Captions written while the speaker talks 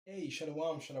Hey,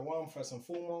 Shalom, Shalom. First and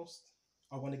foremost,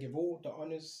 I want to give all the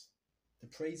honors, the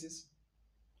praises,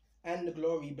 and the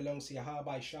glory belongs to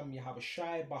Yahweh Sham, Yahweh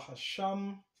Shai,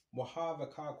 Bahasham,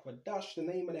 Wahavakar Kwadash. The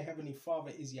name of the Heavenly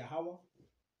Father is Yahweh.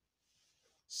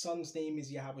 Son's name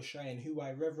is Yahweh Shai, and who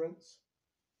I reverence.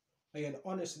 I give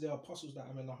honors to the apostles that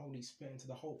are in the Holy Spirit, and to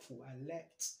the hopeful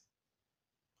elect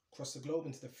across the globe,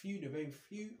 and to the very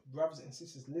few brothers and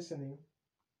sisters listening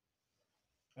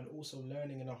and also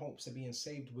learning in the hopes of being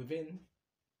saved within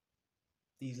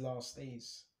these last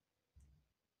days.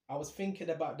 I was thinking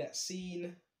about that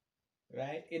scene,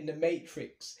 right, in The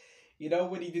Matrix. You know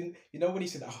when he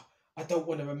said, "Oh, I don't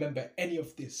want to remember any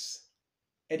of this,"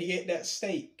 and he ate that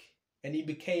steak, and he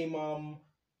became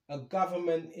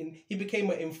he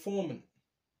became an informant,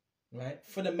 right,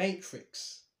 for the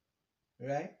Matrix,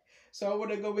 right. So I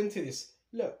want to go into this.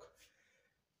 Look,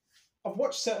 I've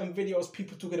watched certain videos,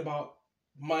 people talking about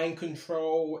mind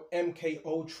control, MK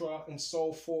Ultra, and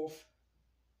so forth.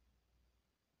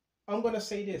 I'm gonna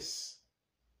say this: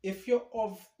 if you're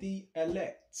of the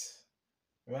elect,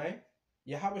 right,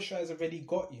 Yahweh Shai has already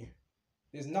got you.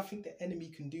 There's nothing the enemy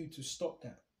can do to stop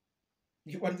that.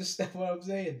 You understand what I'm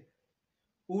saying?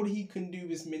 All he can do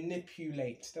is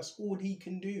manipulate. That's all he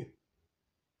can do.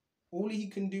 All he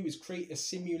can do is create a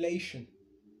simulation,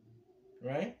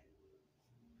 right?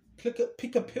 Pick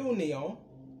a pill, Neo.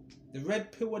 The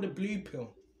red pill or the blue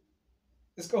pill.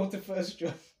 Let's go to First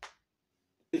John.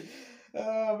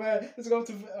 Oh man, let's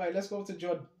go to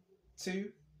John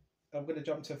 2. I'm gonna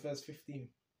jump to verse 15.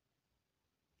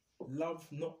 Love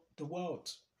not the world.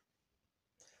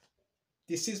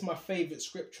 This is my favorite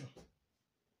scripture.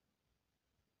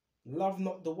 Love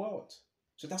not the world.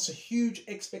 So that's a huge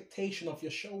expectation off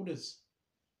your shoulders.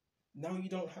 Now you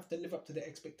don't have to live up to the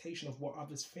expectation of what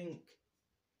others think.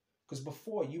 Because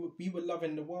before we were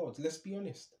loving the world, let's be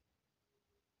honest.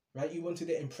 Right? You wanted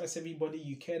to impress everybody,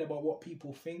 you cared about what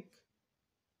people think.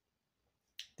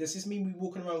 Does this mean we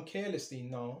walking around carelessly?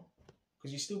 No.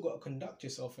 Because you still got to conduct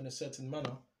yourself in a certain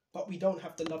manner. But we don't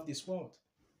have to love this world.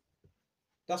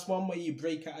 That's one way you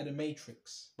break out of the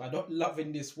matrix. By not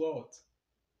loving this world.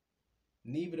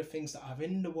 Neither the things that are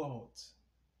in the world.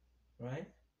 Right?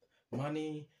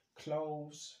 Money,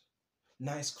 clothes,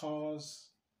 nice cars.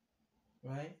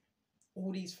 Right?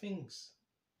 All these things.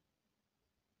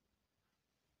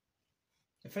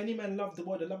 If any man love the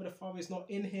world, the love of the Father is not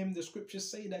in him. The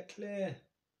scriptures say that clear.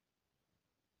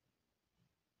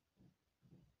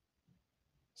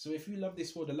 So if you love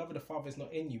this world, the love of the Father is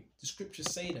not in you. The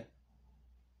scriptures say that.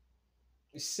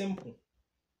 It's simple.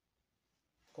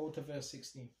 Go to verse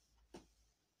 16.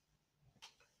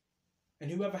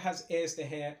 And whoever has ears to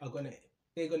hear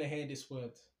they're gonna hear this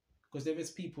word. Because there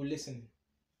is people listening.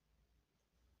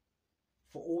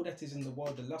 For all that is in the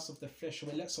world, the lust of the flesh,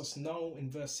 well, it lets us know in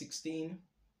verse 16,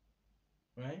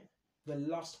 right? The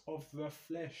lust of the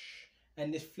flesh.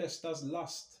 And this flesh does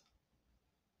lust,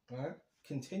 right?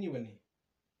 Continually.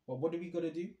 But what do we got to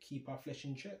do? Keep our flesh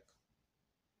in check,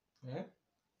 right?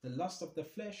 The lust of the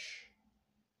flesh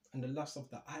and the lust of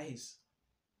the eyes.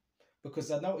 Because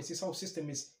I notice this whole system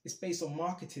is based on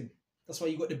marketing. That's why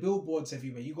you got the billboards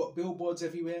everywhere. You got billboards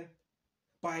everywhere.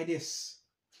 Buy this,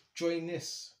 join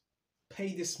this,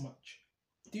 pay this much,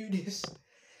 do this.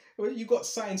 Well, you got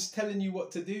signs telling you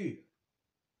what to do,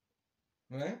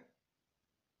 right?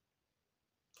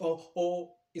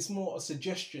 Or it's more a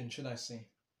suggestion, should I say?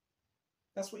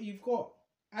 That's what you've got.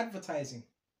 Advertising.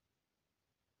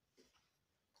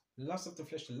 The lust of the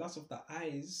flesh, the lust of the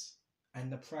eyes,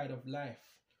 and the pride of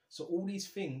life. So all these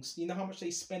things, you know how much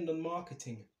they spend on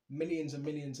marketing? Millions and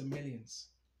millions and millions.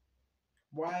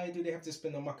 Why do they have to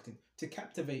spend on marketing? To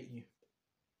captivate you.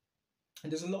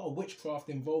 And there's a lot of witchcraft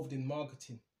involved in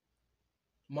marketing.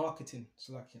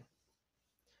 Salakia.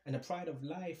 And the pride of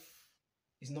life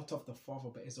is not of the Father,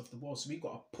 but is of the world. So we've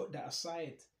got to put that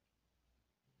aside.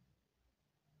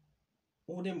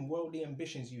 All them worldly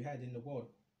ambitions you had in the world,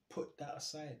 put that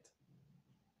aside.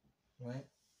 Right?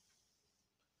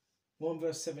 1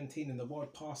 verse 17, and the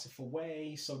world passeth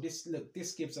away. So this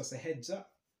gives us a heads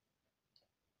up.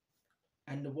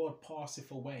 And the world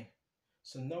passeth away.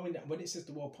 So knowing that when it says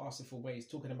the world passeth away, it's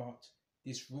talking about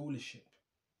this rulership.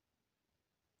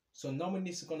 So knowing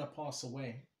this is going to pass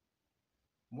away,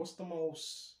 what's the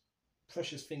most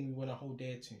precious thing we want to hold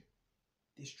dear to?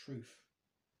 This truth.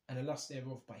 And the lust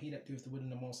thereof, but he that doeth the will of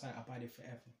the Most High abideth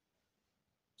forever.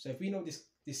 So if we know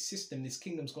this system, this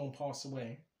kingdom's going to pass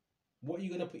away, what are you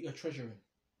going to put your treasure in?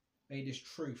 Hey, this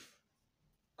truth.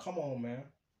 Come on, man.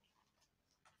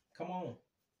 Come on.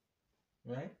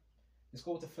 Right? Let's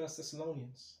go to 1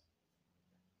 Thessalonians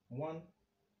 1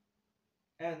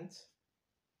 and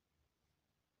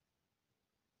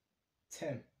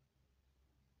 10.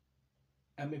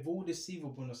 And with all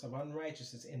deceivableness of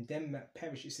unrighteousness in them that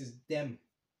perish, it says them.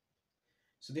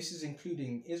 So this is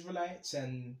including Israelites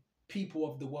and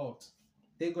people of the world.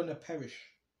 They're going to perish,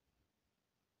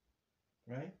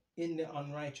 right, in their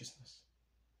unrighteousness.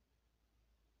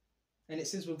 And it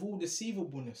says with all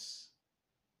deceivableness,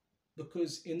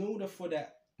 because in order for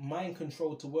that mind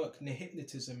control to work in the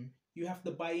hypnotism, you have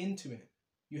to buy into it.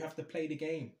 You have to play the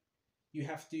game. You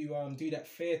have to do that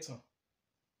theatre,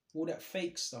 all that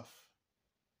fake stuff.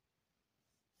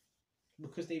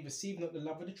 Because they receive not the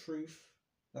love of the truth.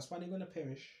 That's why they're going to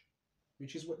perish,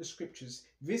 which is what the scriptures,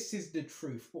 this is the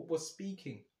truth, what we're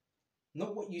speaking.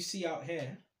 Not what you see out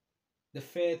here. The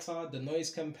theatre, the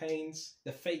noise campaigns,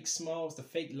 the fake smiles, the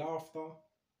fake laughter.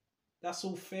 That's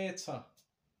all theatre.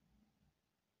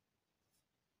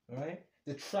 Right?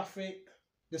 The traffic,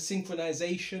 the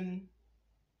synchronization.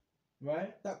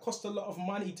 Right? That costs a lot of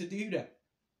money to do that.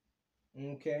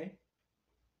 Okay?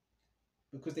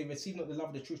 Because they receive not the love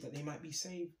of the truth that they might be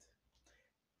saved.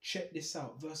 Check this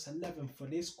out, verse 11. For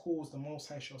this cause the Most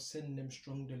High shall send them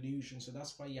strong delusion. So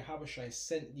that's why Yahushua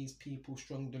sent these people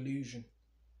strong delusion.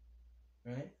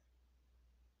 Right?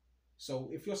 So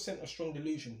if you're sent a strong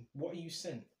delusion, what are you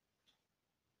sent?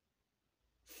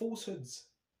 Falsehoods,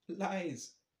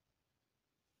 lies.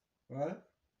 Right?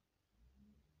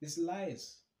 It's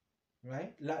lies.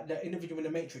 Right? Like the individual in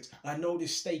the Matrix. I know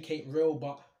this steak ain't real,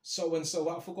 but so and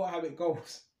so. I forgot how it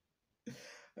goes.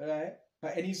 Right?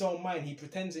 But in his own mind, he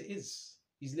pretends it is.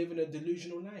 He's living a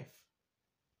delusional life.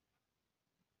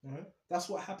 Right? That's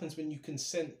what happens when you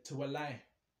consent to a lie.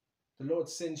 The Lord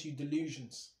sends you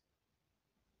delusions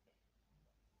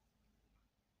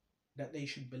that they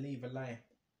should believe a lie.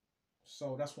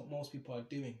 So that's what most people are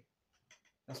doing.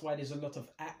 That's why there's a lot of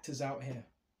actors out here.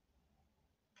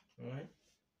 Right?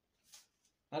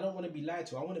 I don't want to be lied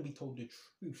to. I want to be told the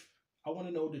truth. I want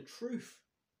to know the truth.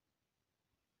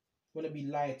 I want to be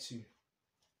lied to.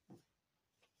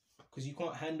 Because you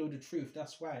can't handle the truth.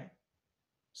 That's why.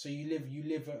 So you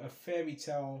live a fairy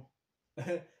tale,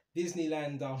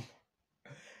 Disneyland,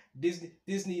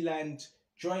 Disneyland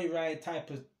joyride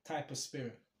type of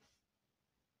spirit.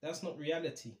 That's not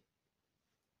reality.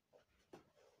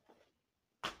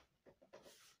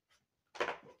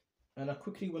 And I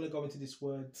quickly want to go into this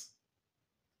word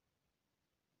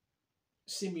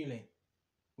simulate.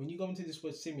 When you go into this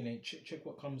word simulate, check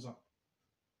what comes up.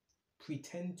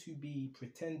 Pretend to be,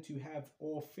 pretend to have,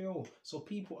 or feel. So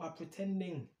people are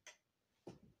pretending.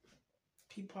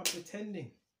 People are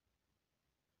pretending.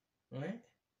 Right?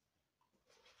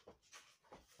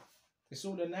 It's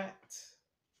all an act.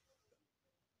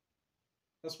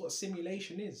 That's what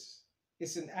simulation is.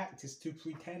 It's an act. It's to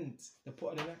pretend. To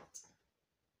put on an act.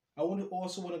 I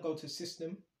also want to go to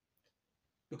system.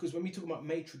 Because when we talk about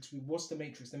matrix, what's the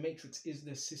matrix? The matrix is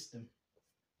the system.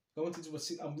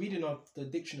 I'm reading off the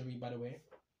dictionary, by the way.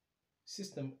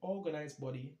 System, organized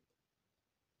body,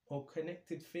 or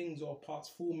connected things or parts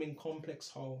forming complex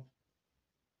whole.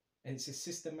 And it's a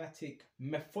systematic,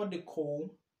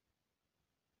 methodical,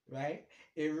 right?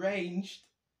 Arranged.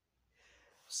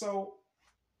 So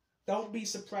don't be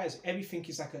surprised. Everything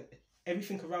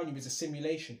around you is a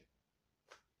simulation,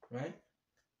 right?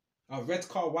 A red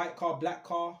car, white car, black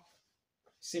car,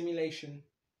 simulation,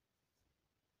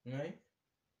 right?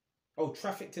 Oh,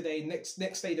 traffic today.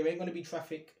 Next day there ain't gonna be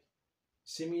traffic.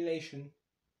 Simulation,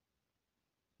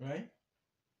 right?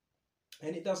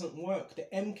 And it doesn't work. The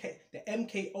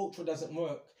MK Ultra doesn't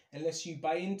work unless you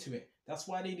buy into it. That's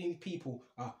why they need people.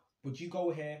 Would you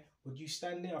go here? Would you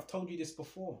stand there? I've told you this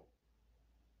before.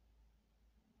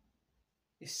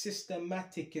 It's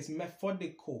systematic. It's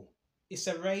methodical. It's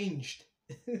arranged.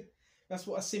 That's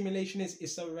what a simulation is.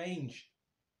 It's arranged.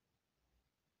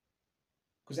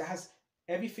 Because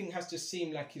everything has to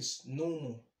seem like it's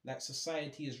normal, like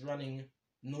society is running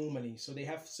normally. So they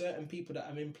have certain people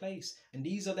that are in place. And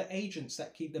these are the agents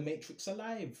that keep the matrix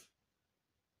alive.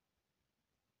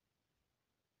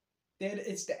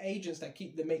 It's the agents that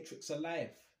keep the matrix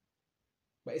alive.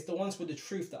 But it's the ones with the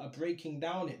truth that are breaking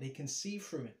down it. They can see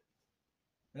through it.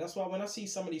 And that's why when I see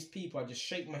some of these people, I just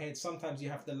shake my head. Sometimes you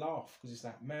have to laugh. Because it's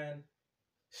like, man,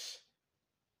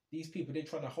 these people, they're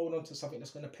trying to hold on to something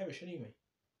that's going to perish anyway.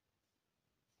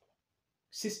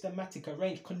 Systematic,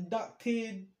 arranged,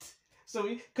 conducted.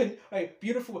 So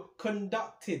beautiful,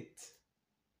 conducted.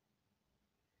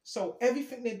 So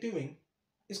everything they're doing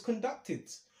is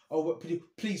conducted. Oh,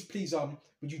 please,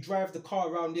 would you drive the car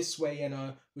around this way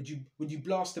and would you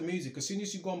blast the music? As soon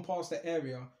as you've gone past the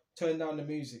area, turn down the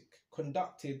music.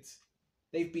 Conducted.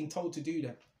 They've been told to do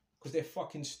that because they're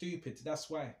fucking stupid. That's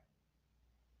why.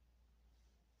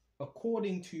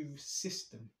 According to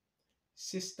system,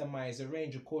 systemized,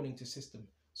 arranged according to system.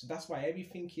 So that's why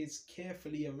everything is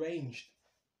carefully arranged.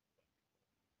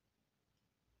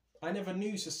 I never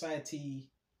knew society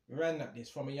ran like this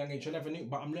from a young age. I never knew,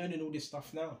 but I'm learning all this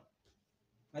stuff now.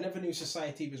 I never knew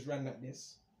society was run like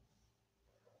this.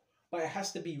 But it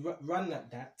has to be run like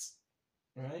that,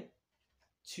 right?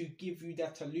 To give you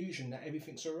that illusion that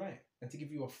everything's all right and to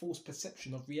give you a false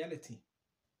perception of reality.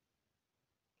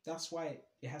 That's why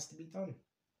it has to be done.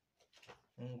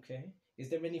 Okay. Is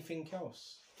there anything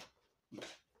else?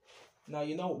 Now,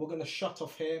 you know what? We're going to shut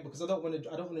off here because I don't want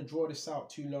to draw this out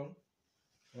too long.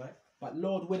 Right? But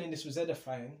Lord willing, this was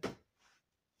edifying.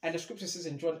 And the scripture says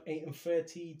in John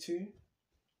 8:32,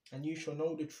 and you shall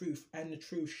know the truth, and the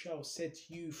truth shall set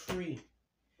you free.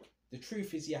 The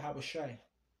truth is Yahweh Shai.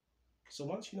 So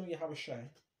once you know Yahweh Shai,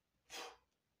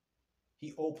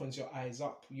 he opens your eyes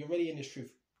up. You're already in this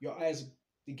truth. Your eyes,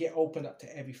 they get opened up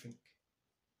to everything.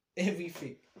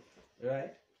 Everything.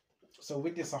 Right? So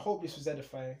with this, I hope this was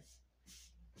edifying.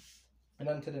 And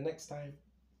until the next time,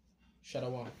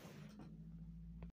 Shalom.